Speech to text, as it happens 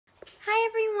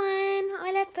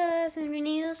todos,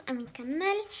 bienvenidos a mi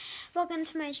canal. Welcome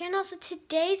to my channel. So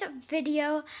today's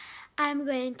video, I'm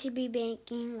going to be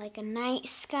making like a night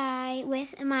sky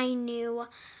with my new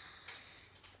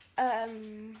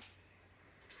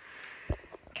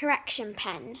correction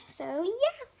pen. So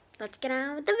yeah, let's get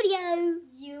on with the video.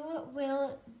 You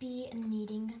will be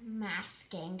needing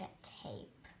masking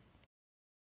tape.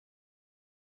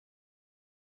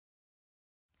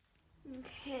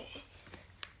 Okay.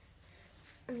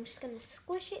 I'm just gonna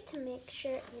squish it to make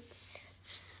sure it's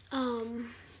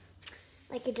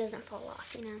like it doesn't fall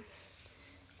off, you know.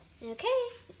 Okay,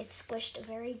 it's squished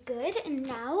very good, and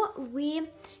now I'm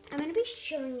gonna be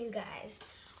showing you guys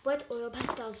what oil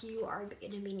pastels you are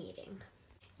gonna be needing.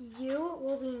 You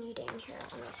will be needing, here,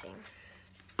 let me see.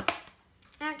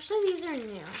 Actually, these are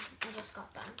new. I just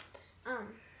got them.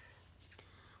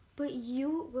 But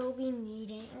you will be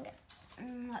needing,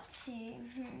 let's see,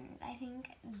 I think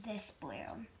this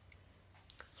blue.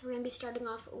 So we're gonna be starting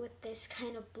off with this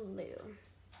kind of blue.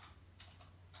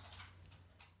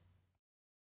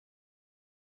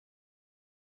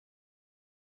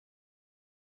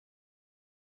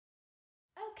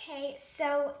 Okay,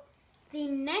 so the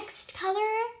next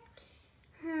color,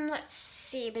 let's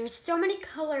see, there's so many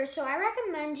colors, so I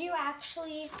recommend you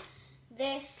actually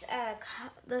this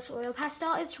oil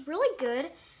pastel. It's really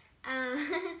good,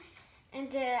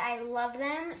 and I love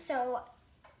them, so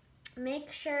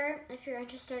make sure if you're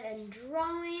interested in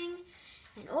drawing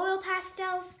and oil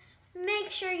pastels, make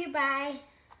sure you buy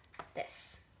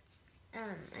this.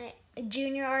 A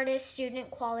junior artist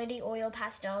student quality oil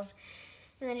pastels.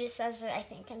 And then it just says it, I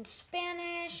think, in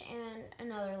Spanish and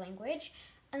another language.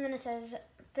 And then it says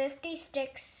 50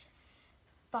 sticks,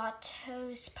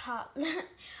 batos,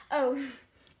 oh,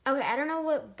 okay, I don't know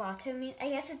what bato means. I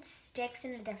guess it's sticks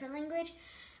in a different language.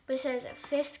 But it says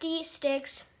 50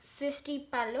 sticks, 50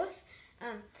 palos.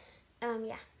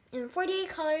 Yeah. And 48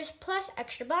 colors plus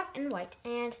extra black and white.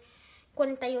 And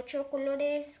 48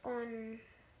 colores con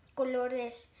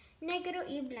colores negro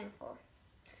y blanco.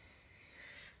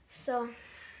 So,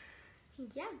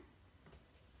 yeah.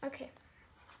 Okay.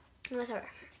 Vamos a ver.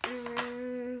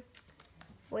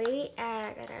 Voy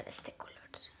a agarrar este color.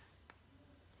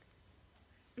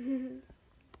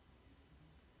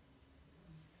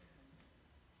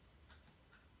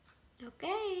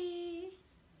 Okay.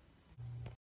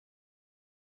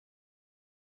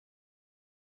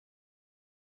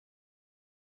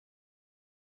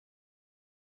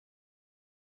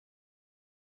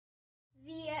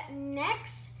 The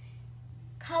next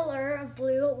color of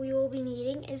blue we will be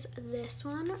needing is this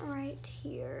one right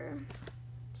here.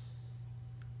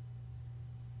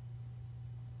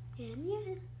 And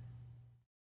yeah.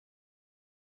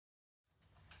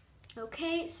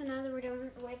 Okay, so now that we're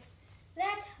done with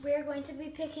that, we're going to be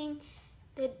picking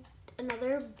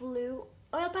another blue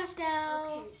oil pastel.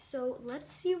 Okay, so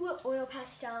let's see what oil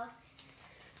pastel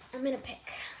I'm gonna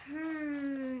pick.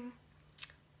 I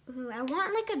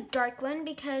want like a dark one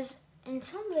because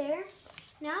until there,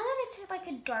 now that it's like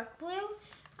a dark blue,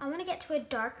 I want to get to a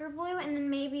darker blue and then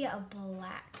maybe a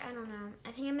black. I don't know.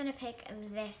 I think I'm gonna pick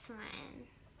this one.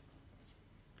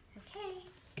 Okay.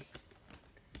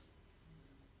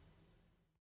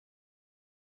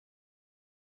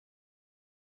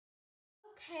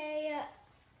 Okay,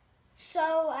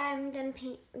 so I'm done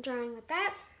drawing with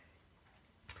that.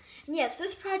 And yes,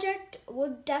 this project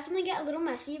will definitely get a little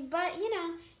messy, but you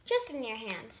know, just in your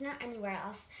hands, not anywhere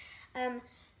else.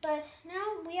 But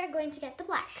now we are going to get the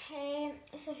black. Okay,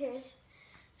 so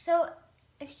so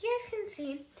if you guys can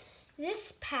see,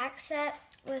 this pack set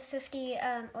with 50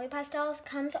 oil pastels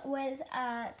comes with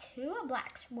 2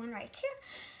 blacks, one right here,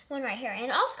 one right here, and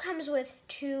it also comes with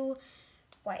 2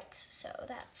 whites, so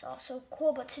that's also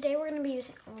cool. But today we're going to be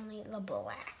using only the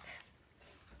black.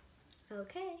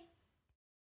 Okay.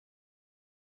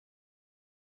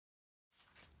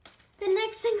 The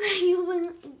next thing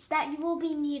that you will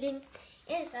be needing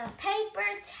is a paper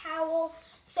towel,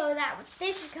 so that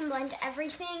this you can blend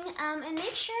everything, and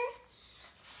make sure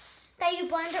that you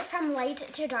blend it from light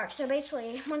to dark. So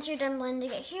basically, once you're done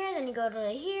blending it here, then you go to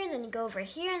here, then you go over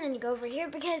here, and then you go over here,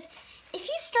 because if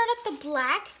you start at the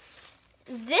black,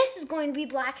 this is going to be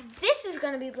black, this is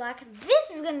going to be black,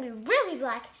 this is going to be really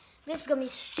black, this is going to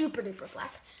be super duper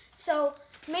black. So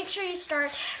make sure you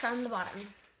start from the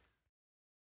bottom.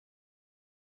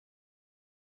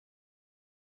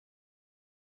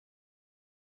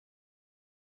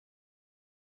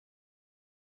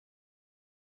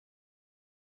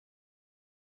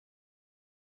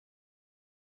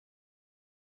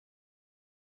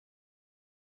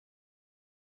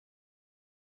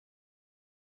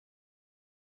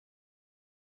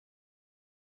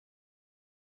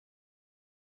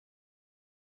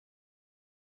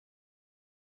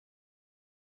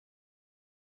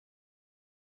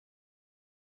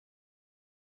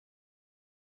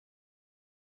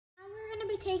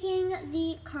 going to be taking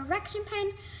the correction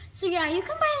pen. So yeah, you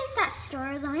can buy these at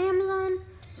stores on Amazon.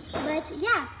 But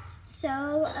yeah,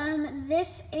 so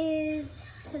this is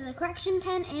the correction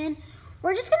pen, and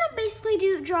we're just gonna basically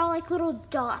draw like little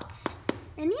dots.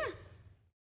 And yeah.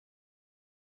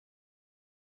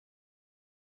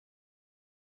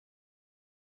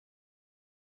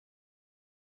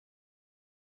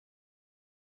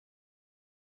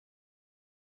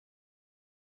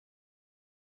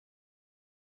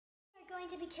 We're going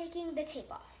to be taking the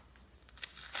tape off.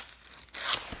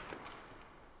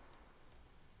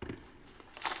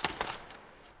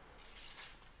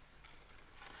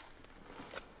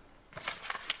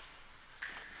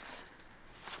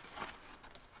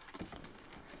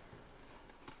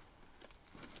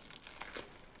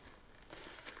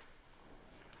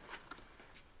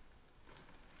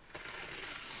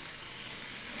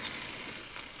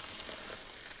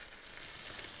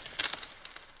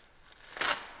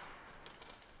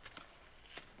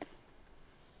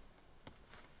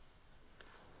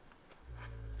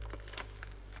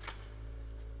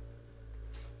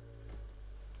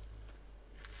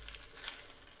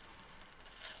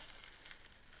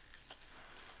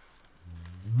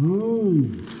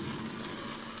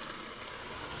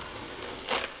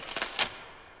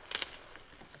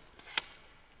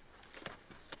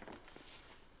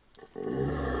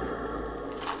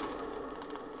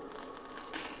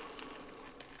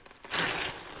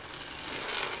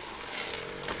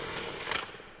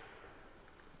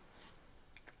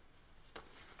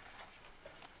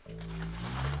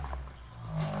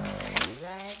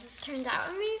 This turned out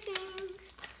amazing.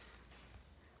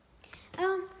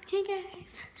 Hey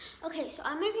guys. Okay, so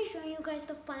I'm gonna be showing you guys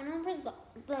the final result.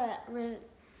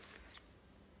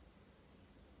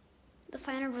 The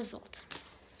final result.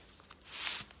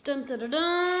 Dun dun dun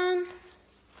dun.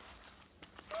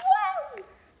 Wow!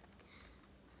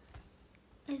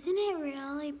 Isn't it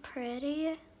really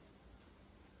pretty?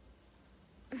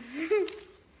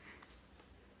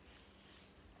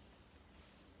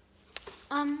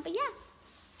 But yeah.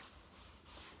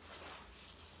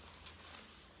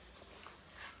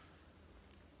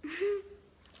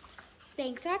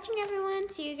 Thanks for watching, everyone.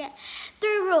 See you again. 3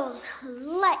 rules: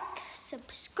 like,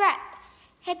 subscribe,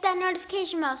 hit that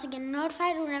notification bell so you get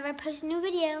notified whenever I post a new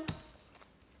video.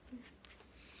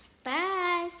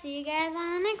 Bye. See you guys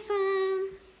on the next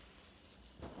one.